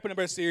Wrapping up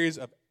our series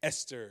of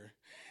Esther,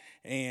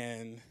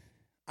 and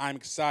I'm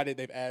excited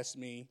they've asked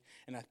me,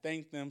 and I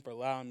thank them for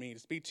allowing me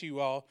to speak to you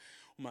all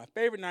on my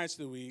favorite nights of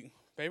the week,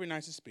 favorite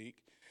nights to speak.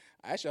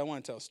 Actually, I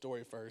want to tell a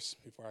story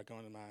first before I go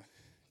into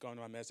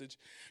my message.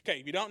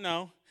 Okay, if you don't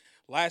know,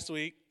 last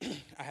week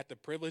I had the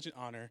privilege and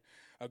honor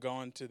of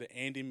going to the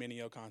Andy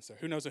Mineo concert.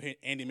 Who knows who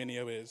Andy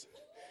Mineo is?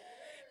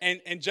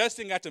 And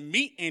Justin got to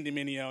meet Andy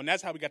Mineo, and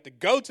that's how we got to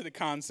go to the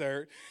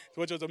concert,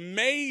 which was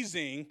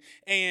amazing.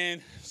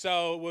 And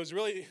so what's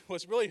really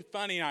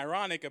funny and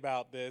ironic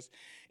about this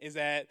is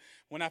that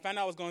when I found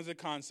out I was going to the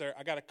concert,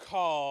 I got a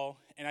call,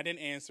 and I didn't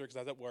answer because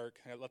I was at work.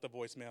 I left a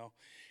voicemail.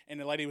 And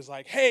the lady was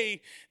like,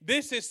 hey,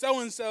 this is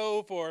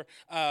so-and-so for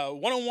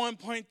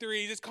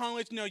 101.3. Just calling to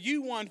let you know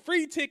you won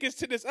free tickets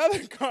to this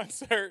other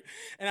concert.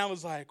 And I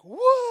was like,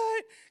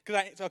 what?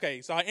 So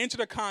I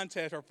entered a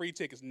contest for free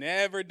tickets.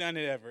 Never done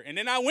it ever. And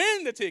then I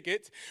win the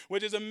tickets,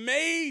 which is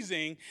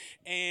amazing.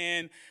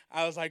 And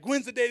I was like,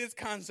 when's the day of this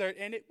concert?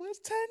 And it was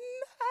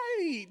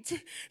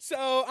tonight.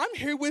 So I'm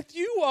here with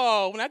you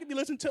all. When I could be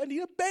listening to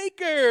Anita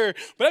Baker.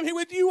 But I'm here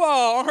with you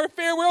all on her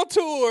farewell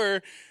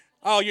tour.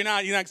 Oh, you're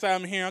not excited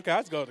I'm here? Okay,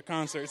 let's go to the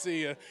concert.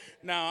 See ya.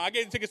 No, I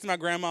gave tickets to my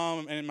grandma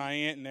and my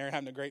aunt, and they're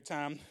having a great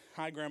time.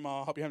 Hi,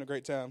 Grandma. Hope you're having a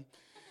great time.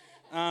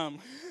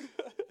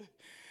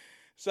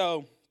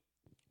 So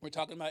we're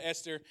talking about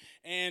Esther.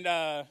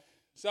 And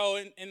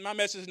so in my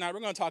message tonight,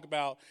 we're going to talk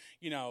about,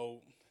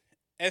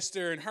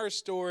 Esther and her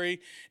story.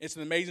 It's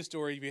an amazing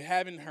story. If you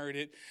haven't heard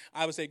it,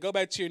 I would say go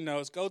back to your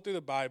notes, go through the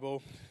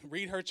Bible,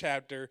 read her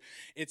chapter.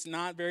 It's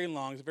not very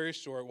long. It's very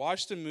short.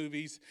 Watch the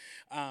movies.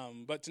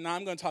 But tonight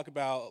I'm going to talk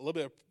about a little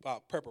bit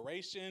about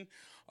preparation,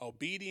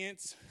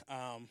 obedience,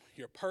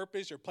 your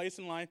purpose, your place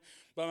in life.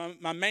 But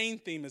my main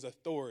theme is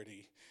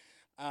authority.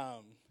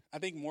 I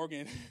think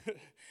Morgan,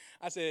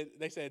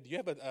 they said, do you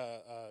have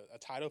a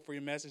title for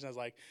your message? And I was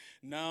like,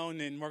 no. And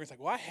then Morgan's like,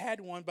 well, I had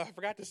one, but I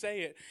forgot to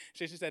say it.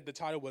 She said the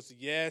title was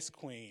Yes,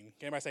 Queen.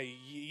 Can everybody say,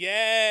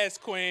 Yes,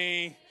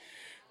 Queen?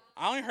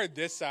 I only heard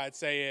this side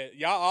say it.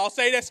 Y'all all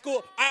say it at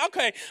school. Y'all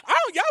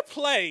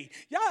play.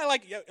 Y'all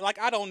like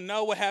I don't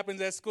know what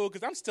happens at school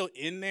because I'm still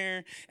in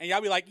there. And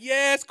y'all be like,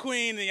 Yes,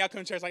 Queen. And y'all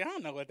come to church like, I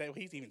don't know what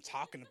he's even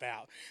talking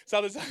about. So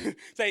I'll just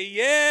say,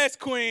 Yes,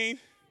 Queen.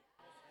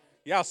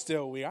 Y'all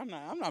still weird.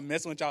 I'm not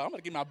messing with y'all. I'm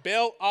gonna get my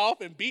belt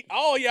off and beat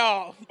all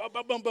y'all.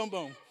 Boom, boom, boom,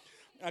 boom.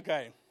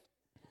 Okay.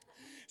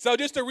 So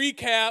just to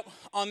recap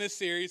on this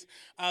series,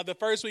 the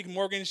first week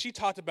Morgan, she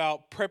talked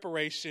about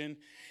preparation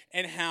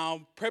and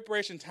how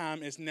preparation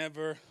time is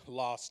never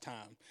lost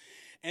time.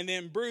 And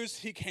then Bruce,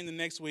 he came the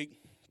next week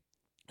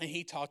and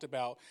he talked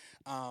about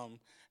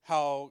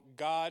how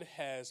God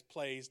has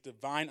placed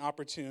divine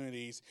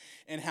opportunities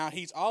and how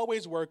he's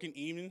always working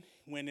even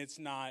when it's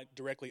not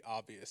directly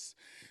obvious.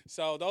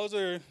 So those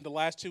are the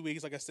last 2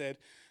 weeks. Like I said,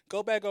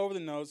 go back over the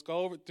notes,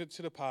 go over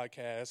to the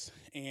podcast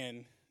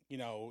and,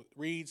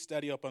 read,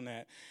 study up on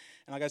that.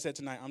 And like I said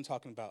tonight, I'm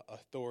talking about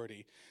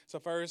authority. So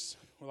first,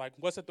 we're like,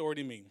 what's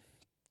authority mean?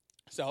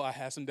 So I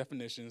have some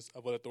definitions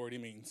of what authority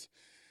means.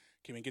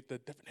 Can we get the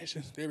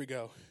definitions? There we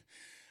go.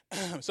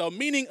 So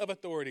meaning of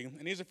authority,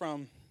 and these are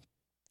from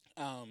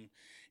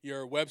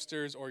your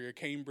Webster's or your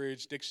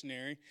Cambridge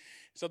dictionary.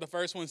 So the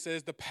first one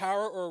says the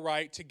power or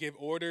right to give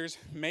orders,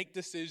 make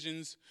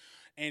decisions,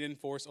 and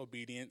enforce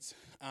obedience.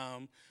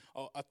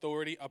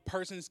 Authority, a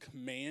person's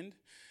command.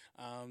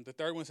 The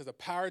third one says a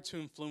power to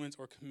influence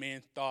or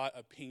command thought,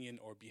 opinion,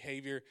 or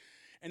behavior.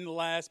 And the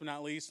last but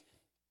not least,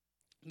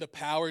 the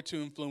power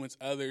to influence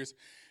others,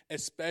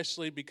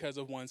 especially because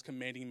of one's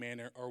commanding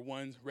manner or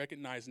one's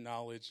recognized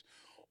knowledge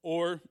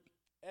or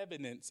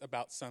evidence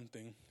about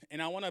something. And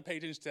I want to pay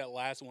attention to that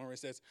last one where it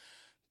says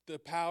the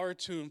power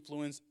to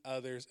influence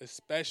others,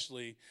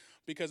 especially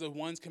because of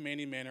one's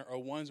commanding manner or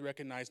one's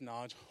recognized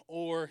knowledge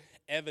or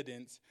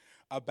evidence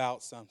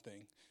about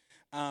something.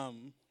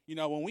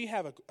 When we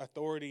have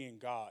authority in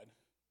God,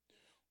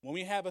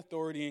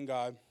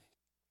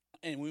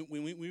 and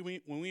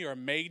when we are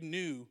made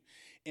new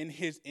in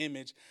his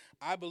image,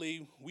 I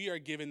believe we are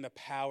given the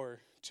power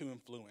to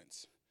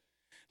influence,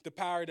 the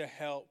power to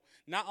help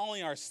not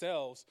only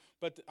ourselves,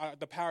 but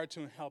the power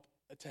to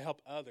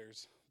help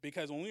others.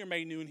 Because when we are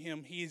made new in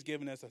him, he's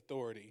given us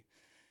authority.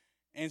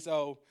 And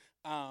so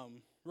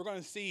we're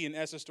going to see in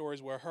Esther's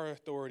stories where her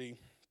authority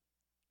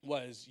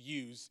was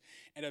used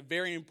at a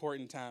very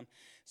important time.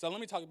 So let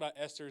me talk about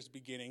Esther's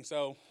beginning.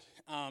 So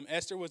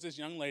Esther was this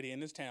young lady in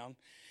this town,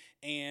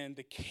 and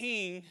the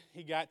king,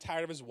 he got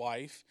tired of his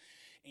wife.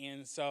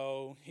 And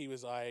so he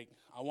was like,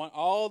 I want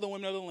all the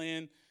women of the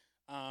land.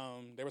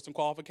 There were some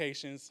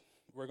qualifications.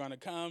 We're going to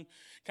come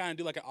kind of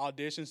do like an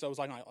audition. So it was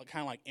kind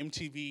of like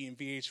MTV and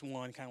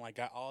VH1 kind of like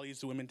got all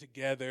these women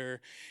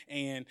together.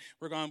 And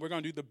we're going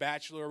to do The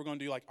Bachelor. We're going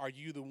to do like Are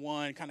You the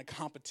One kind of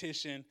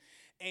competition.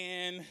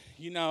 And,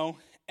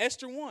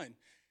 Esther won.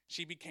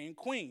 She became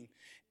queen.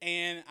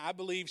 And I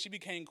believe she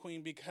became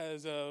queen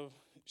because of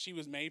she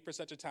was made for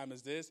such a time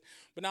as this.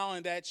 But not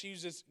only that, she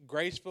was just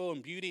graceful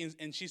and beauty,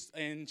 and she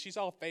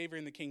saw favor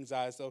in the king's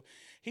eyes. So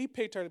he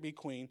picked her to be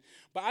queen.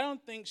 But I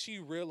don't think she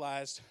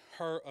realized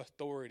her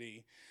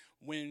authority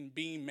when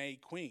being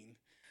made queen.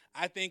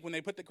 I think when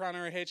they put the crown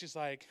on her head, she's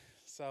like,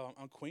 so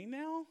I'm queen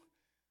now?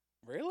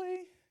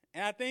 Really?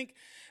 And I think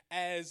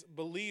as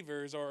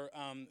believers or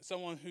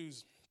someone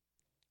who's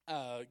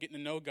getting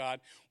to know God,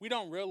 we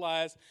don't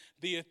realize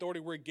the authority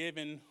we're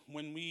given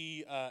when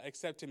we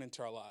accept Him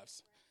into our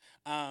lives.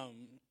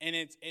 And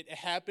it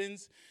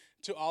happens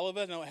to all of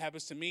us. I know it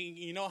happens to me.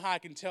 You know how I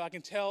can tell? I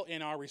can tell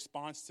in our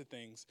response to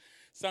things.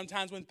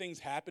 Sometimes when things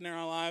happen in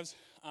our lives,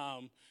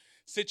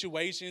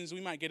 situations, we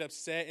might get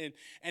upset,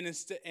 and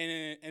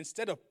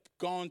instead of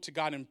going to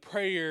God in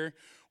prayer,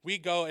 we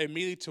go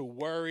immediately to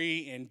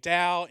worry and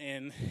doubt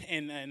and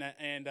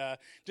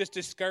just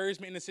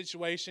discouragement in the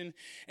situation.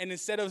 And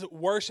instead of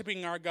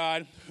worshiping our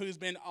God, who's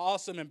been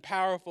awesome and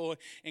powerful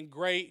and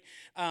great,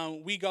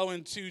 we go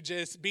into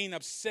just being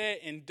upset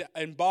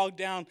and bogged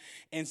down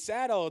and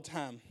sad all the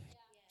time.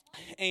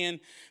 And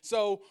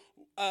so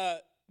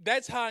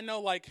that's how I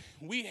know, like,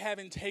 we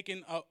haven't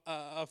taken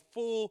a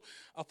full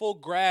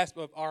grasp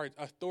of our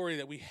authority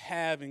that we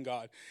have in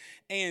God.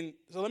 And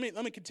so let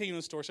me continue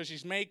the story. So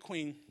she's made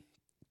queen.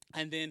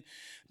 And then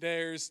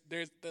there's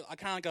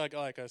kind of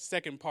like a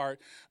second part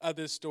of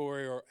this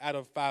story, or out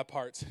of 5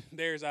 parts.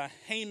 There's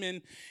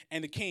Haman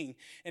and the king.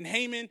 And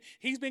Haman,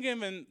 he's been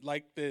given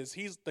like this.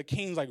 He's the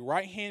king's like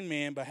right-hand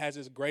man, but has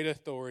this great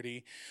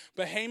authority.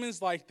 But Haman's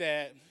like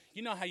that.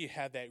 You know how you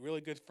have that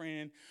really good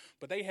friend,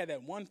 but they have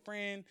that one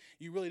friend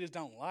you really just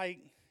don't like.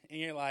 And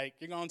you're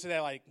going to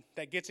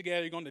that get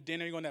together, you're going to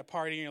dinner, you're going to that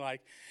party, and you're like,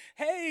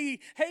 hey,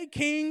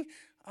 king.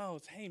 Oh,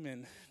 it's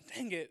Haman.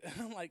 Dang it.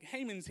 I'm like,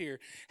 Haman's here.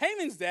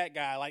 Haman's that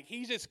guy. Like,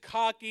 he's just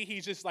cocky.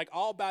 He's just like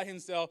all about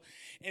himself.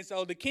 And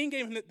so the king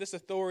gave him this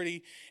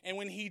authority. And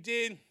when he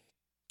did,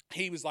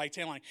 he was like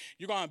telling, like,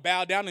 you're going to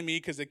bow down to me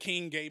because the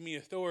king gave me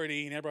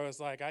authority. And everybody was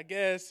like, I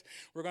guess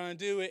we're going to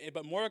do it.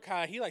 But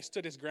Mordecai, he like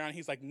stood his ground.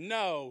 He's like,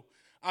 no,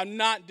 I'm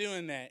not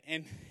doing that.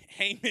 And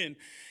Haman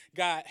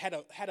had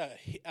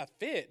a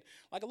fit,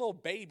 like a little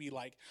baby,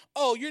 like,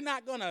 oh, you're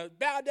not going to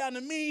bow down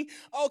to me?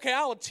 Okay,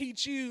 I will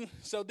teach you.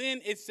 So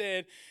then it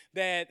said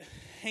that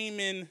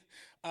Haman,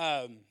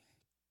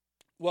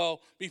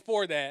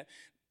 before that,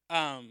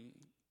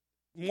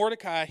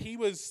 Mordecai, he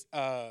was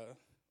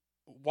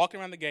walking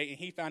around the gate, and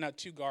he found out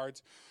 2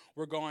 guards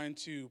were going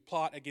to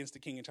plot against the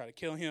king and try to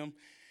kill him.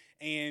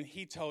 And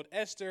he told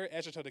Esther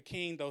told the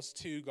king, those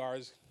 2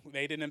 guards,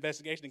 they did an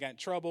investigation, they got in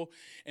trouble.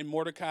 And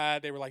Mordecai,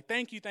 they were like,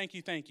 thank you.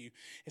 And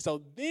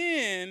so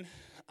then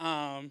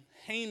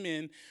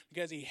Haman,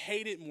 because he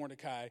hated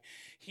Mordecai,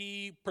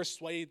 he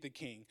persuaded the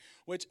king,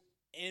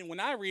 and when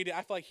I read it,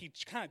 I feel like he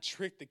kind of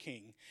tricked the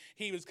king.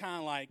 He was kind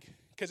of like,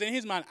 because in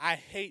his mind, I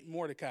hate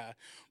Mordecai,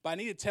 but I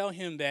need to tell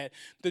him that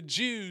the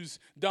Jews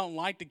don't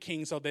like the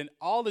king, so then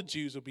all the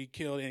Jews will be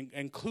killed,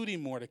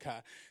 including Mordecai.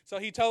 So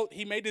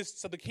he made this,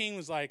 so the king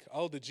was like,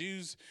 oh, the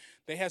Jews,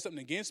 they have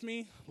something against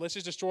me? Let's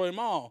just destroy them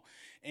all.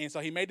 And so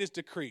he made this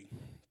decree.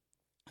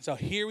 So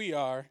here we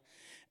are,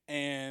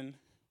 and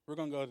we're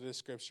going to go to this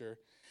scripture.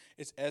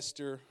 It's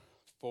Esther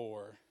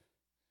 4.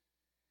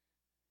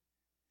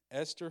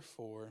 Esther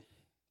 4.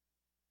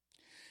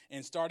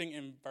 And starting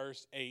in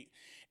verse 8.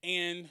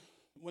 And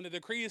when the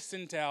decree is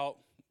sent out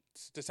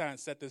to kind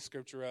of set this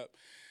scripture up,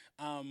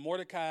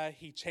 Mordecai,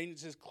 he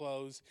changes his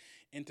clothes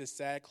into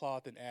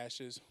sackcloth and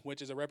ashes,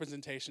 which is a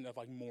representation of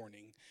like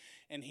mourning.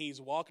 And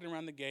he's walking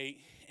around the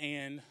gate,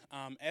 and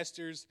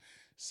Esther's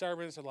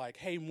servants are like,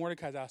 hey,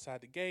 Mordecai's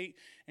outside the gate.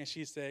 And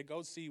she said,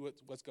 go see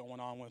what's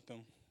going on with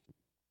him.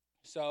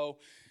 So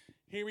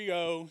here we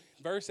go.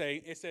 Verse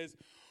 8, it says,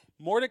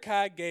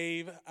 Mordecai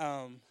gave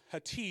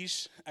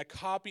Hatish a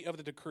copy of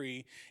the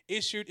decree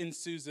issued in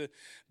Susa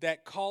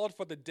that called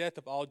for the death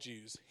of all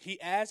Jews.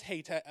 He asked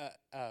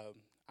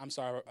I'm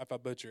sorry if I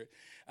butcher it,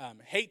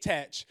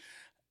 Hatach,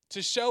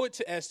 to show it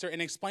to Esther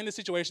and explain the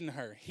situation to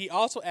her. He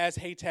also asked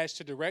Hatach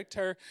to direct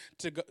her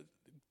to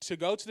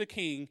go to the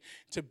king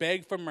to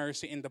beg for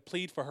mercy and to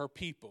plead for her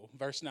people.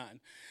 Verse 9.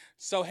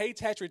 So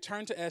Hatach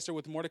returned to Esther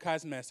with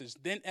Mordecai's message.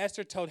 Then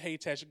Esther told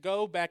Hatach,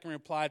 go back and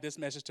reply this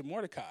message to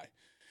Mordecai.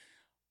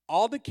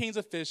 All the king's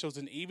officials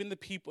and even the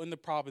people in the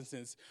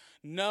provinces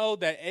know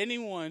that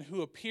anyone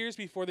who appears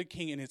before the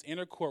king in his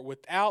inner court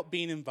without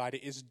being invited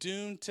is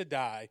doomed to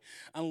die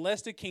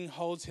unless the king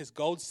holds his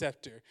gold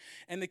scepter.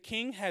 And the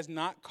king has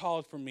not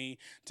called for me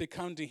to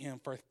come to him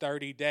for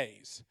 30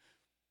 days.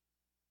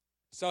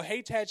 So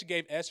Hatach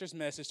gave Esther's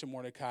message to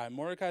Mordecai.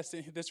 Mordecai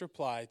sent this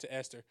reply to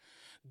Esther.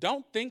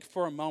 Don't think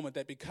for a moment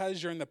that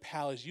because you're in the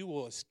palace, you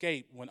will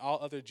escape when all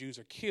other Jews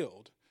are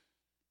killed.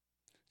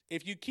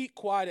 If you keep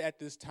quiet at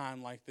this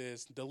time like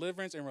this,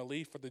 deliverance and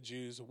relief for the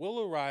Jews will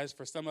arise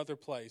for some other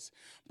place,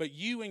 but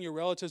you and your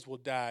relatives will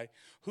die.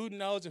 Who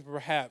knows if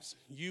perhaps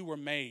you were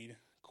made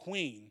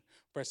queen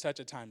for such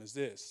a time as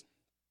this?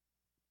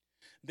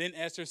 Then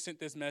Esther sent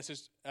this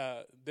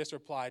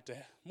reply to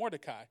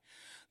Mordecai.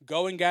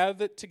 Go and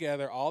gather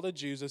together all the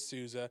Jews of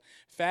Susa.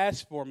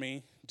 Fast for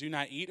me. Do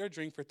not eat or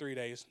drink for 3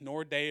 days,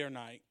 nor day or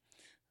night.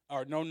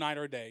 Or no night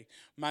or day.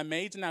 My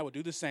maids and I will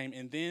do the same,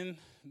 and then,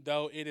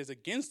 though it is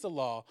against the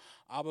law,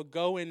 I will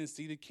go in and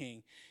see the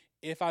king.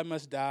 If I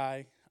must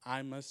die,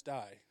 I must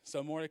die.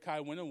 So Mordecai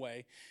went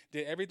away,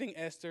 did everything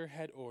Esther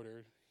had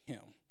ordered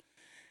him.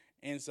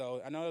 And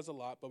so I know there's a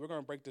lot, but we're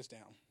going to break this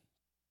down.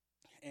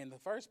 And the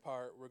first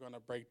part we're going to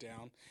break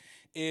down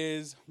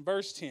is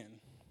verse 10.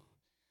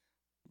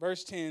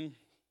 Verse 10, let's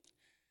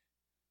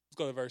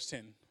go to verse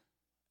 10.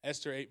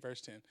 Esther 8,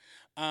 verse 10.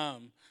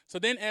 So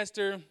then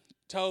Esther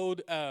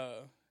told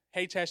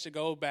Hathach to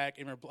go back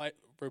and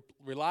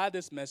relay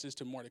this message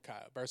to Mordecai,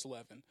 verse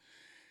 11.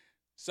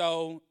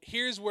 So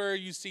here's where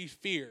you see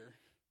fear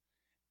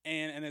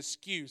and an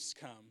excuse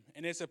come.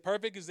 And it's a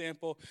perfect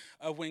example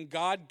of when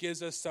God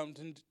gives us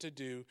something to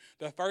do,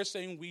 the first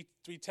thing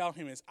we tell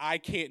him is, I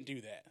can't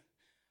do that.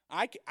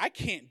 I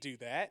can't do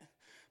that.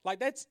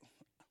 Like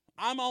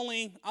I'm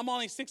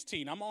only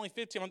 16. I'm only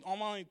 15.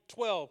 I'm only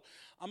 12.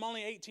 I'm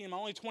only 18. I'm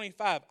only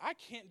 25. I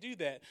can't do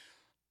that.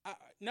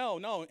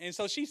 No. And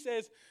so she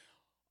says,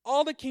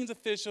 all the king's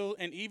officials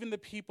and even the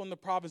people in the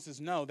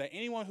provinces know that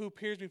anyone who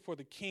appears before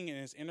the king in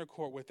his inner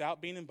court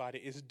without being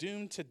invited is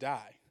doomed to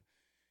die,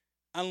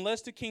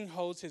 unless the king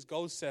holds his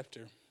gold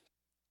scepter.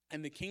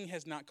 And the king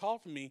has not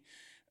called for me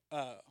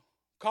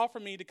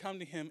to come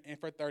to him and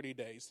for 30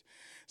 days.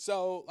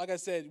 So, like I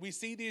said, we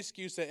see the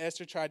excuse that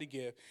Esther tried to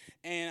give.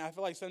 And I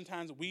feel like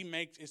sometimes we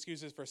make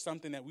excuses for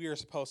something that we are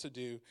supposed to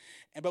do.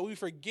 But we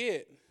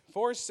forget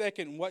for a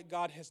second what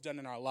God has done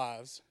in our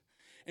lives.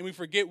 And we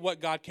forget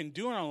what God can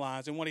do in our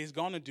lives and what he's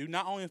going to do,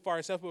 not only for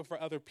ourselves, but for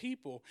other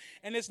people.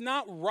 And it's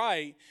not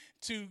right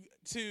to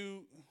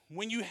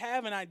when you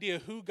have an idea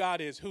of who God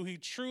is, who he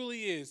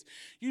truly is,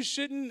 you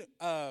shouldn't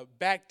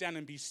back down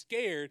and be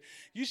scared.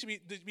 You should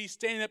be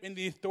standing up in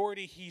the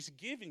authority he's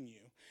given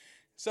you.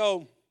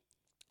 So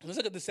let's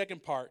look at the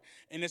second part,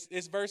 and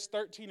it's verse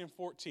 13 and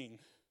 14.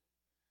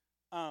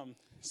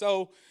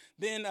 So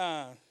then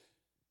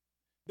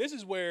this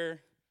is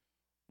where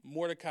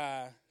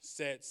Mordecai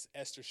sets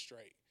Esther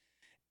straight.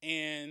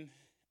 And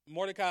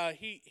Mordecai,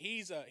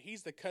 he's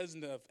the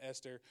cousin of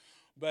Esther,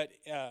 but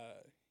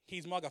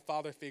he's more like a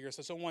father figure.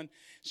 So someone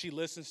she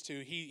listens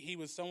to. He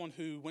was someone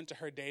who went to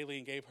her daily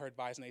and gave her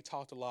advice, and they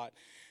talked a lot.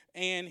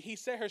 And he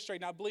set her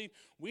straight. And I believe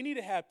we need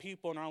to have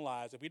people in our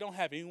lives, if we don't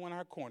have anyone in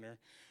our corner,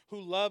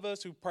 who love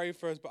us, who pray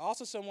for us, but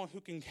also someone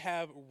who can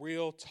have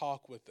real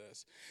talk with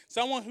us.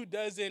 Someone who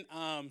doesn't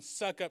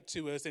suck up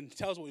to us and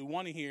tells what we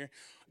want to hear,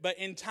 but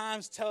in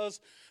times tells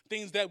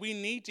things that we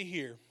need to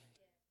hear.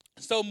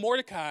 So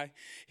Mordecai,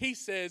 he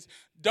says,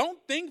 don't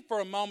think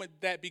for a moment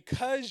that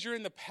because you're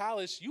in the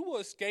palace, you will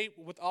escape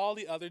with all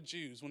the other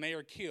Jews when they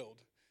are killed.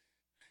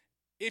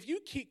 If you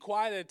keep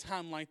quiet at a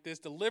time like this,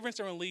 deliverance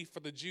and relief for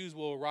the Jews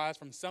will arise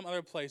from some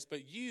other place,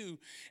 but you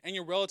and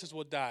your relatives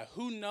will die.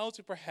 Who knows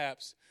if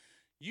perhaps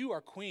you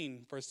are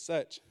queen for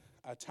such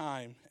a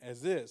time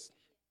as this?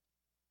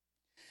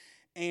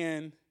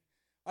 And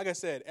like I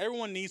said,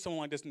 everyone needs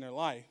someone like this in their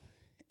life.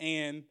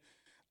 And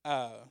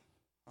I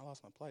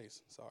lost my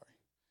place. Sorry.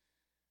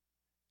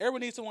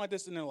 Everyone needs someone like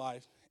this in their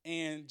life.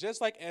 And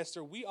just like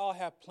Esther, we all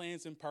have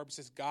plans and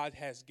purposes God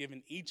has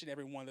given each and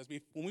every one of us.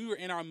 When we were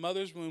in our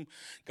mother's womb,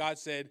 God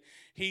said,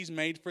 he's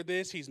made for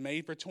this. He's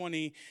made for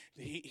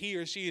he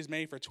or she is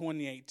made for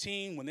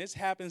 2018. When this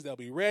happens, they'll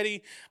be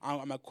ready.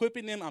 I'm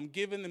equipping them. I'm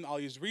giving them all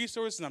these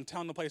resources. I'm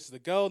telling them places to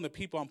go and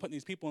I'm putting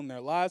these people in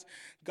their lives.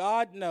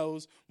 God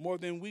knows more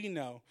than we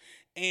know.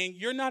 And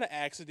you're not an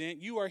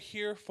accident. You are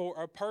here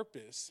for a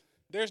purpose.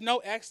 There's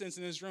no accidents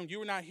in this room. You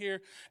were not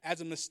here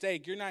as a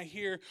mistake. You're not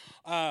here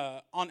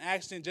on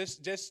accident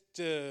just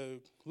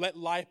to let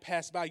life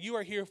pass by. You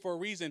are here for a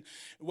reason,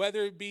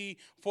 whether it be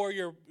for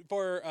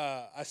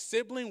a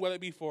sibling, whether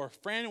it be for a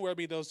friend, whether it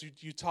be those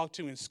you talk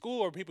to in school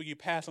or people you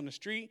pass on the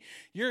street.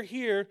 You're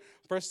here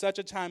for such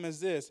a time as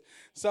this.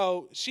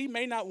 So she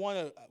may not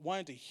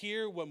wanted to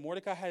hear what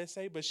Mordecai had to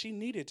say, but she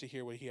needed to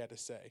hear what he had to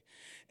say.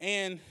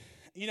 And,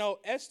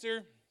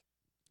 Esther,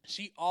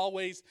 she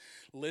always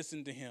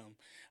listened to him.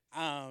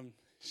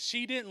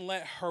 She didn't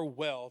let her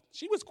wealth.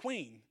 She was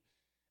queen.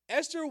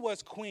 Esther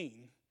was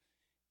queen.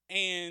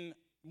 And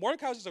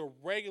Mordecai was just a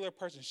regular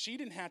person. She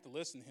didn't have to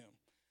listen to him.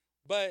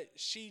 But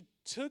she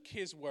took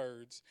his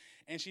words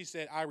and she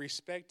said, I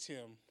respect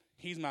him.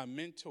 He's my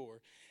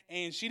mentor.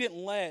 And she didn't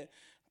let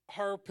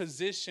her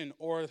position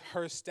or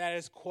her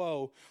status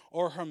quo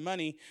or her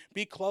money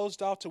be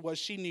closed off to what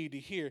she needed to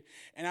hear.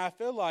 And I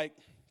feel like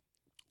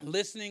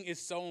listening is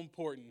so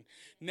important.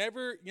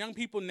 Young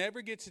people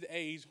never get to the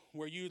age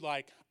where you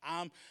like,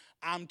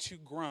 I'm too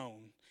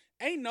grown.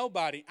 Ain't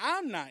nobody,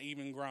 I'm not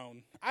even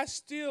grown. I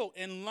still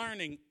am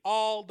learning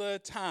all the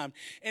time.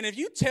 And if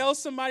you tell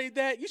somebody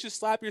that, you should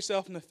slap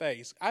yourself in the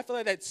face. I feel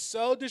like that's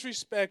so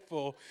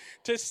disrespectful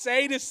to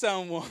say to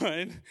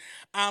someone,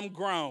 I'm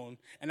grown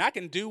and I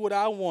can do what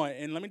I want.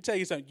 And let me tell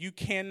you something, you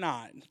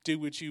cannot do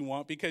what you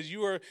want because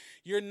you're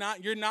not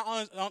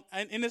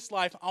in this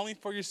life only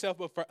for yourself,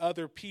 but for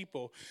other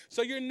people.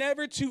 So you're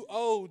never too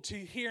old to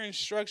hear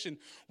instruction.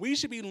 We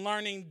should be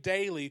learning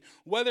daily,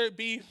 whether it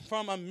be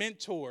from a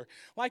mentor,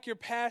 like your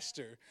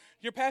pastor.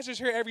 Your pastor's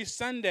here every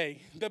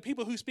Sunday. The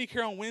people who speak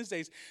here on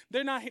Wednesdays,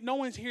 no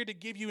one's here to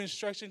give you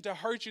instruction, to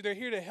hurt you. They're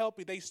here to help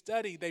you. They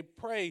study, they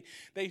pray,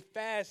 they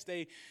fast,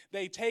 they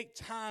take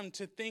time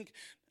to think.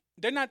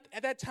 They're not,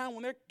 at that time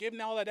when they're giving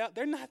all that out,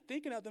 they're not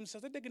thinking of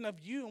themselves. They're thinking of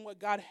you and what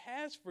God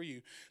has for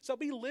you. So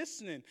be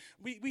listening.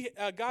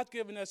 God's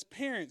given us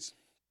parents.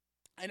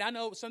 And I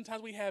know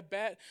sometimes we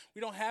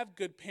don't have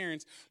good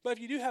parents. But if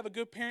you do have a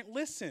good parent,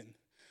 listen.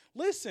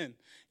 Listen.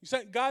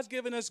 God's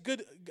given us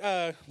good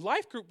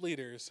life group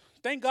leaders.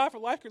 Thank God for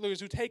life group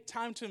leaders who take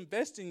time to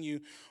invest in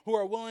you, who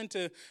are willing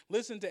to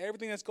listen to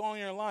everything that's going on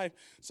in your life.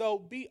 So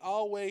be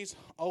always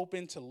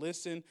open to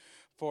listen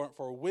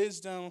for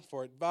wisdom,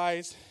 for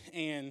advice.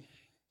 And,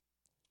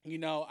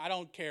 I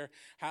don't care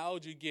how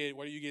old you get,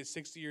 whether you get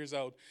 60 years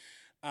old,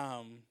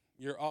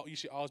 you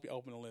should always be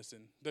open to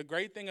listen. The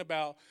great thing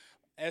about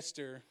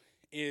Esther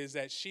is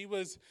that she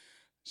was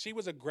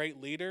a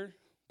great leader,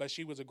 but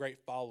she was a great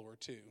follower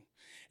too.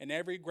 And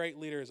every great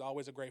leader is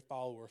always a great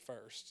follower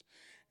first.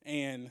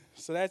 And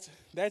so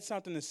that's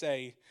something to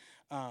say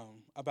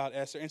about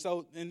Esther.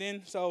 And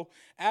then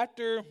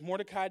after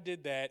Mordecai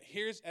did that,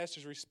 here's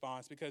Esther's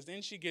response, because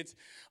then she gets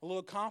a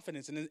little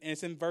confidence, and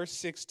it's in verse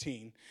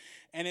 16,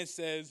 and it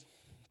says,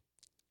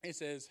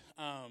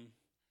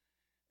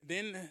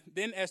 Then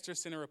Esther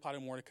sent a reply to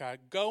Mordecai,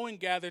 "Go and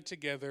gather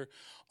together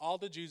all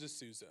the Jews of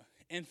Susa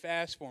and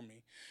fast for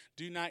me.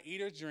 Do not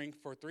eat or drink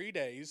for 3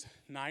 days,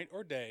 night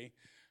or day.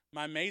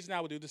 My maids and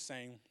I will do the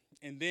same.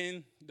 And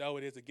then, though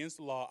it is against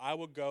the law, I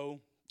will go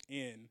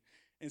in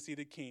and see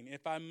the king.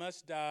 If I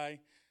must die,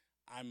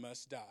 I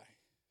must die."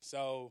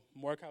 So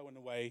Mordecai went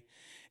away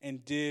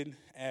and did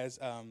as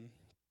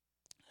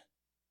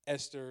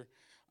Esther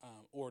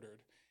ordered.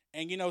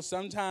 And,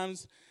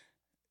 sometimes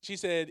she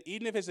said,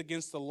 even if it's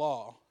against the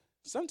law,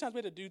 sometimes we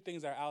have to do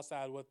things that are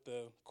outside what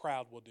the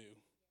crowd will do.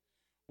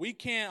 We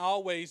can't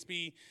always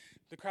be,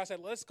 the crowd said,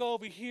 let's go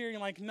over here. And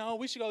you're like, no,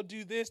 we should go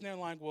do this. And they're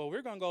like, well,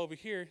 we're going to go over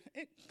here.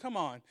 Come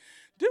on.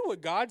 Do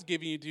what God's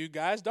giving you to do,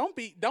 guys. Don't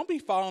be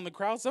following the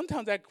crowd.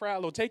 Sometimes that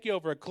crowd will take you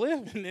over a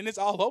cliff, and then it's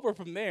all over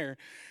from there.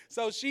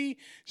 So she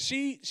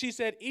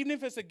said, even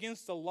if it's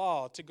against the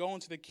law to go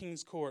into the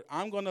king's court,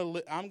 I'm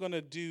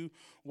gonna do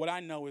what I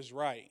know is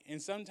right.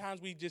 And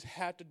sometimes we just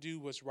have to do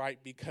what's right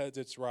because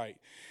it's right.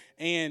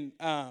 And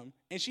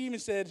she even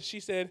said,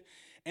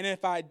 and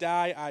if I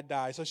die, I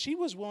die. So she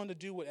was willing to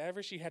do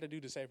whatever she had to do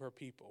to save her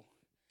people.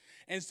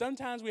 And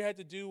sometimes we had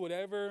to do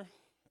whatever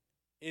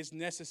is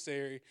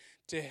necessary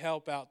to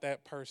help out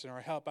that person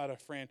or help out a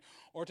friend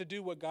or to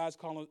do what God's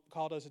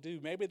called us to do.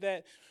 Maybe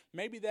that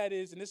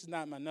is, and this is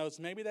not my notes,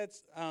 maybe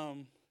that's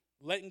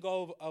letting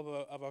go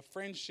of a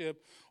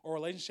friendship or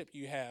relationship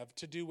you have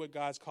to do what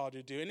God's called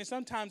you to do. And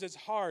sometimes it's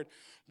hard,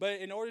 but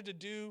in order to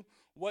do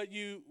what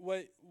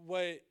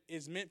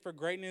is meant for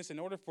greatness, in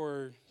order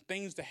for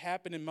things to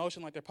happen in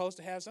motion like they're supposed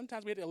to have,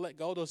 sometimes we have to let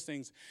go of those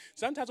things.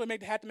 Sometimes we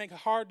have to make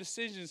hard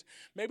decisions.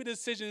 Maybe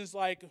decisions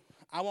like,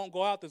 I won't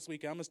go out this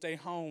weekend. I'm going to stay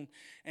home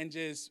and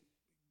just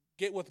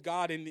get with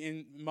God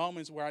in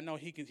moments where I know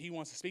He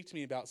wants to speak to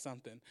me about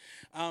something.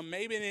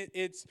 Maybe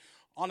it's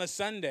on a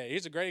Sunday.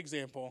 Here's a great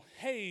example.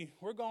 Hey,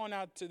 we're going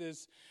out to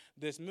this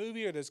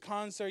movie or this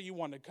concert. You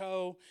want to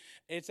go?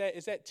 It's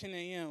at 10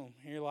 a.m.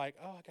 And you're like,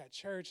 oh, I got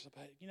church,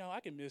 but I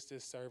can miss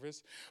this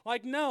service.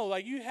 Like, no,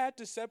 like you have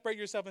to separate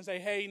yourself and say,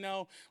 hey,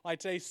 no, like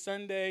today's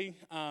Sunday.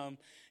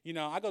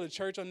 I go to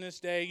church on this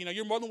day.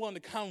 You're more than willing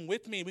to come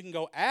with me. We can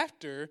go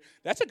after.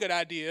 That's a good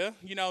idea.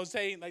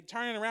 Say like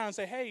turn it around and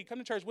say, hey, come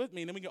to church with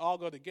me, and then we can all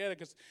go together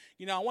because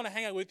I want to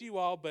hang out with you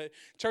all, but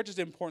church is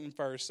important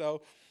first.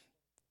 So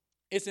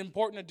it's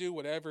important to do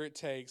whatever it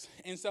takes.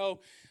 And so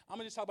I'm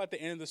going to just talk about the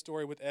end of the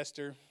story with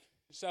Esther.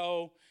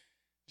 So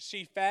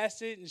she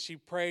fasted and she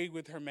prayed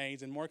with her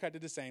maids, and Mordecai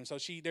did the same. So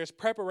there's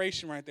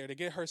preparation right there to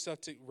get herself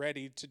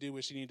ready to do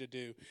what she needed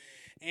to do.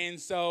 And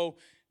so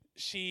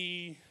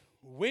she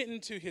went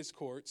into his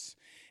courts,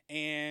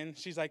 and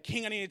she's like,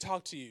 King, I need to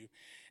talk to you.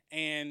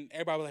 And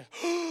everybody was like,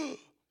 oh,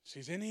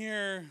 she's in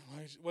here.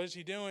 What is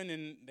she doing?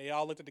 And they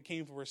all looked at the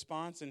king for a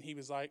response, and he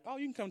was like, oh,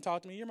 you can come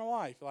talk to me. You're my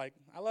wife. Like,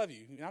 I love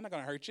you. I'm not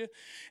going to hurt you.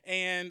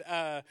 And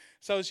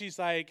so she's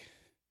like,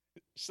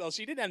 so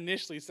she didn't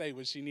initially say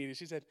what she needed.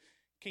 She said,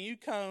 can you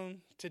come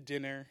to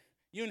dinner?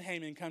 You and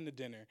Haman come to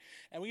dinner.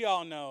 And we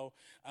all know,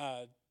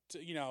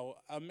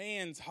 a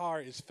man's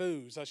heart is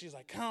food. So she's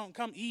like,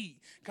 come eat.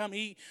 I'm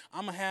going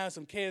to have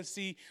some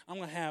KFC. I'm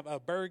going to have a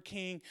Burger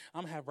King.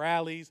 I'm going to have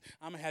Rallies.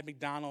 I'm going to have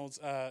McDonald's.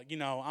 I'm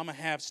going to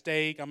have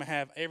steak. I'm going to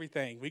have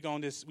everything. We're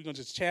going to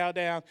just chow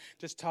down,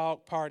 just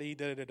talk, party,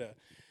 da-da-da-da.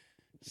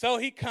 So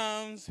he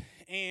comes,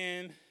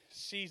 and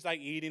she's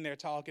like eating, they're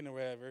talking or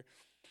whatever.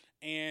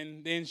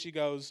 And then she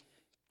goes,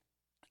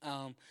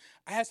 I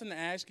have something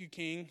to ask you,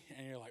 King.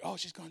 And you're like, oh,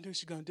 she's going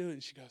to do it.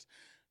 And she goes,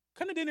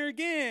 come to dinner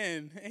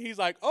again. And he's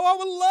like, oh, I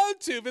would love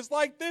to. If it's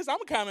like this, I'm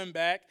coming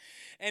back.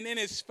 And then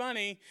it's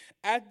funny,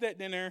 at that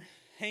dinner,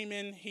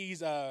 Haman,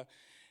 it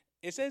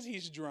says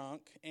he's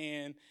drunk,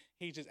 and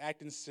he's just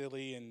acting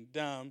silly and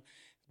dumb.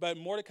 But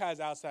Mordecai's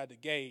outside the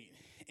gate,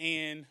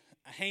 and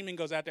Haman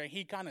goes out there, and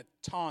he kind of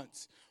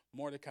taunts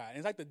Mordecai. And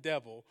it's like the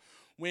devil.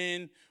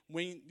 When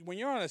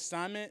you're on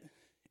assignment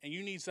and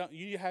you need something,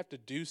 you have to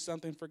do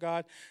something for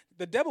God,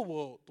 the devil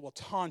will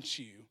taunt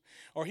you,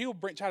 or he'll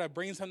try to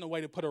bring something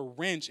away to put a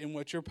wrench in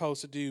what you're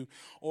supposed to do,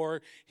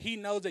 or he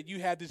knows that you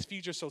have this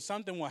future, so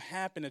something will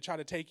happen to try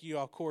to take you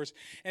off course.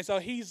 And so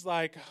he's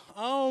like,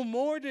 "Oh,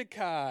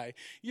 Mordecai,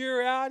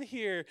 you're out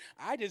here.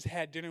 I just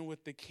had dinner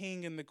with the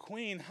king and the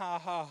queen, ha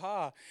ha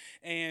ha."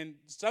 And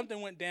something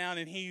went down,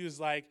 and he was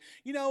like,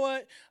 "You know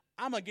what?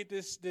 I'm gonna get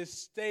this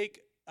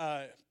steak,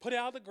 put it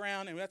out of the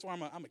ground, and that's why I'm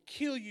gonna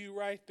kill you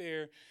right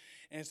there."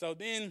 And so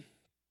then,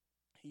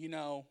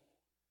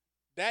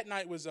 that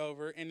night was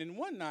over. And then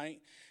one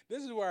night,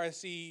 this is where I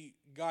see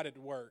God at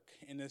work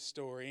in this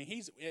story. And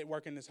he's at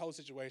work in this whole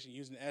situation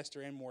using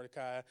Esther and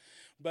Mordecai.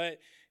 But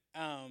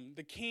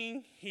the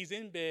king, he's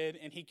in bed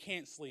and he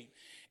can't sleep.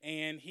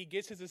 And he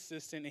gets his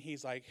assistant and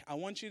he's like, "I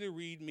want you to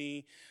read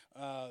me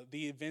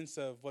the events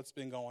of what's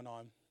been going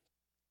on."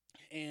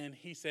 And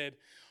he said,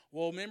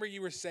 "Well, remember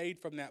you were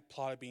saved from that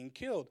plot of being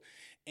killed."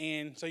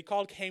 And so he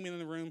called Haman in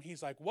the room.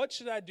 He's like, "What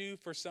should I do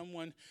for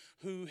someone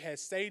who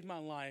has saved my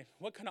life?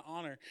 What kind of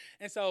honor?"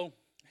 And so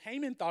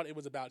Haman thought it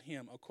was about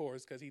him, of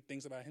course, because he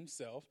thinks about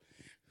himself.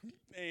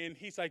 And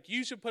he's like,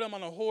 "You should put him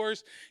on a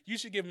horse. You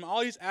should give him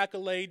all these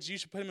accolades. You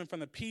should put him in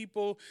front of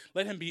people.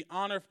 Let him be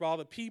honored for all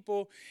the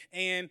people."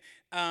 And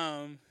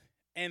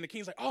the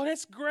king's like, "Oh,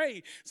 that's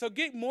great. So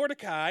get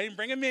Mordecai and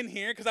bring him in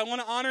here because I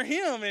want to honor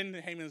him." And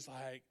Haman's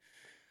like,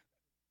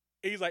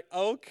 he's like,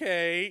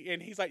 "Okay,"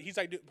 and he's like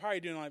probably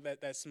doing like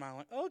that smile,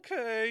 like,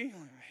 "Okay,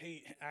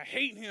 I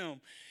hate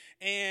him."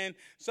 And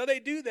so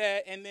they do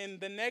that, and then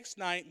the next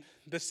night,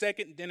 the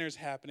second dinner's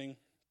happening,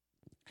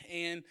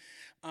 and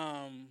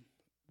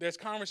there's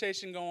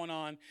conversation going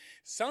on.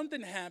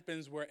 Something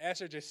happens where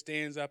Esther just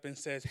stands up and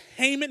says,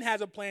 "Haman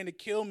has a plan to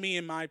kill me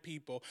and my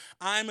people.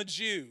 I'm a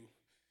Jew.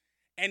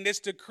 And this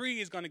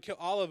decree is going to kill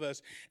all of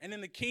us." And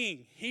then the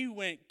king, he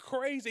went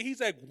crazy.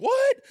 He's like,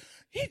 "What?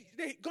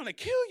 They're going to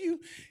kill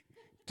you?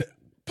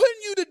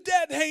 Putting you to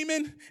death,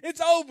 Haman. It's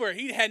over."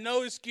 He had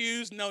no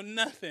excuse, no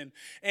nothing.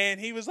 And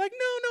he was like,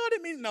 "No, I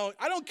didn't mean, no.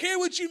 I don't care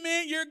what you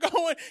meant. You're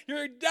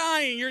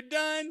dying. You're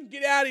done.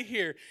 Get out of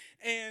here."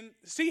 And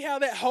see how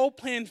that whole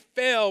plan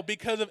fell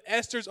because of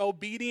Esther's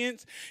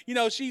obedience.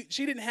 She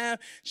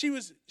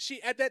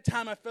at that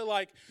time, I feel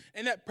like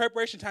in that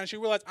preparation time, she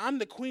realized, "I'm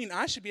the queen.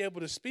 I should be able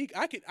to speak.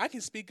 I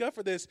can speak up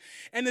for this."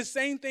 And the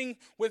same thing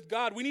with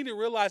God. We need to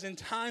realize in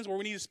times where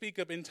we need to speak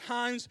up, in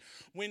times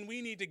when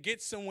we need to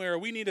get somewhere, or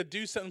we need to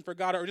do something for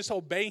God or just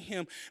obey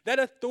him, that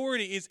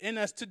authority is in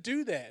us to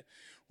do that.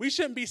 We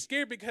shouldn't be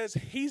scared because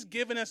he's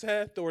given us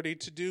that authority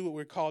to do what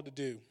we're called to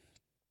do.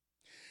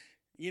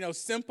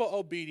 Simple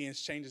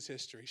obedience changes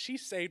history. She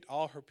saved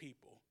all her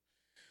people.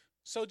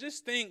 So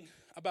just think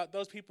about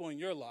those people in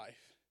your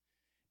life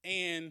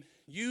and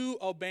you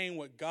obeying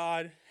what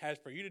God has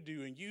for you to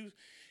do, and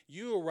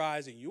you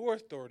arise in your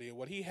authority of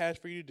what he has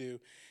for you to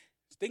do.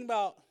 Think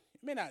about,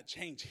 it may not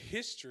change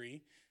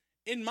history.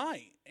 It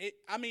might.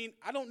 I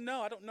don't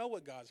know. I don't know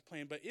what God's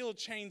plan, but it'll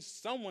change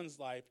someone's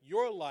life,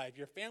 your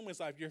family's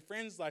life, your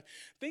friend's life.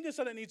 Think of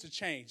something that needs to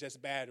change that's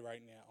bad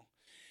right now.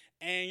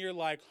 And you're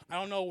like, "I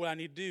don't know what I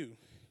need to do."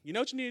 You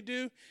know what you need to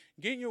do?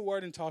 Get in your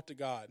word and talk to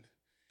God.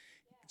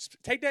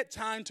 Take that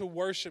time to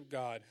worship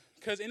God.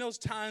 Because in those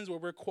times where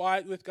we're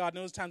quiet with God,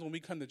 in those times when we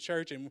come to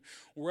church and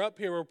we're up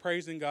here, we're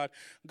praising God,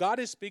 God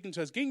is speaking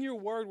to us. Get in your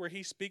word where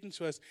he's speaking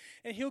to us,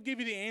 and he'll give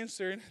you the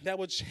answer that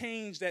will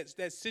change that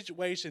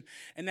situation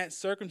and that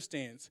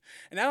circumstance.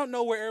 And I don't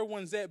know where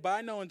everyone's at, but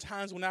I know in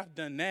times when I've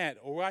done that,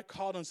 or where I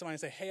called on somebody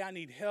and say, "Hey, I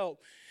need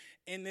help,"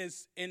 in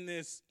this,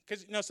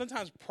 because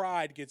sometimes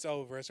pride gets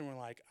over us, and we're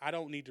like, "I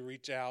don't need to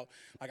reach out.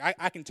 Like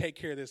I can take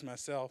care of this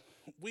myself."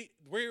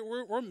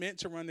 We're meant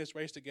to run this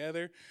race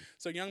together.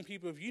 So young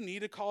people, if you need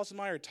to call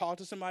somebody or talk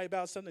to somebody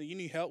about something that you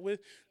need help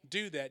with,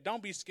 do that.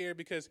 Don't be scared,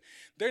 because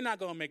they're not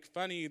going to make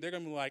fun of you. They're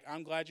going to be like,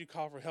 "I'm glad you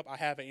called for help. I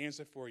have an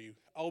answer for you."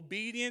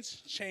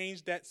 Obedience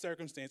changed that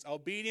circumstance.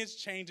 Obedience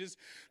changes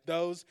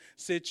those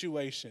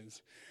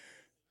situations.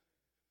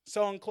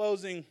 So in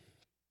closing,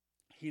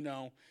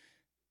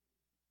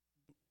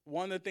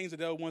 one of the things the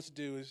devil wants to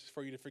do is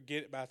for you to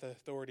forget about the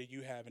authority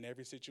you have in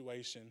every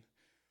situation.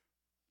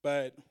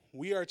 But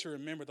we are to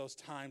remember those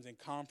times in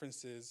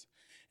conferences,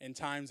 and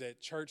times at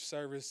church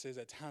services,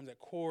 at times at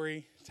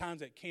quarry,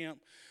 times at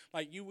camp.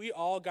 We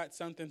all got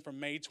something from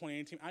May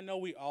 2018. I know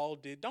we all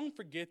did. Don't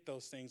forget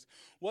those things.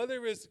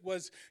 Whether it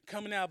was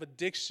coming out of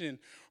addiction,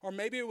 or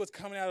maybe it was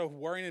coming out of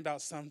worrying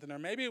about something, or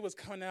maybe it was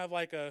coming out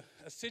of a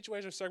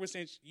situation or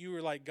circumstance. You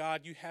were like,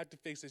 "God, you have to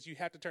fix this. You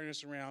have to turn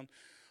this around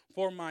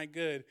for my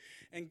good."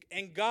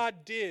 And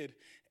God did.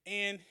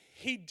 And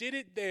he did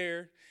it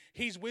there.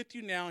 He's with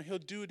you now, and he'll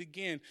do it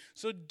again.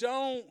 So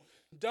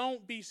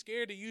don't be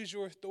scared to use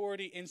your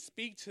authority and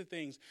speak to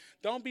things.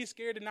 Don't be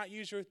scared to not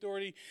use your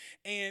authority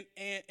and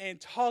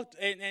talk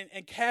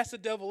and cast the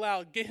devil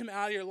out, get him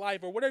out of your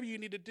life, or whatever you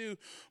need to do.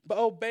 But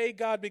obey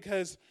God,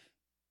 because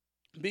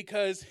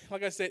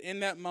like I said, in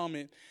that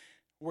moment,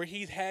 where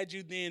he's had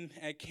you then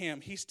at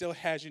camp, he still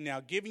has you now,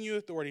 giving you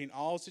authority in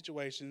all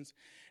situations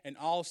and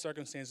all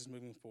circumstances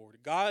moving forward.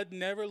 God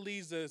never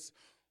leaves us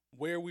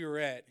where we were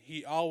at.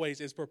 He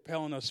always is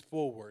propelling us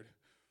forward.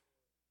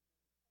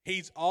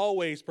 He's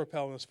always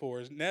propelling us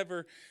forward.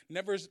 Never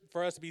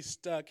for us to be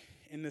stuck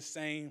in the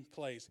same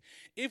place.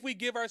 If we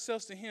give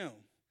ourselves to him,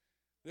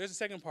 there's the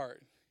second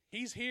part.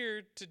 He's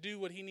here to do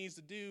what he needs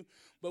to do,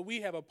 but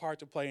we have a part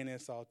to play in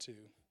this all too.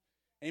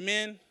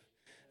 Amen?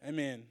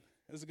 Amen.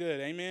 That's good.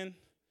 Amen?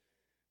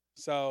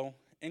 So,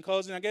 in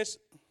closing, I guess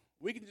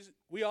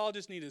we all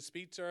just need to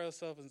speak to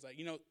ourselves and say,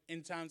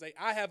 in times like,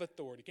 I have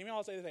authority. Can we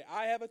all say,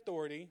 I have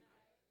authority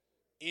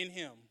in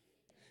him.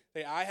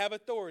 Say, I have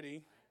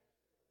authority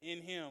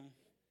in him,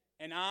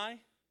 and I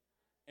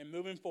am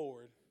moving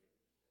forward.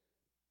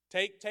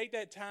 Take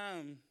that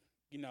time,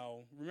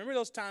 remember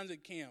those times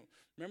at camp.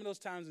 Remember those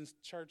times in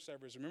church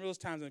service. Remember those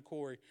times in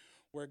Corey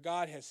where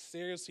God has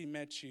seriously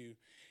met you,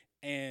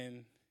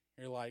 and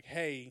you're like,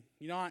 hey,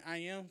 I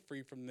am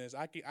free from this.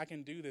 I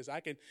can do this.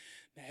 I can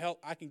help.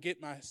 I can get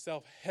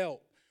myself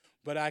help,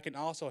 but I can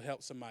also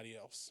help somebody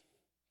else.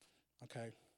 Okay.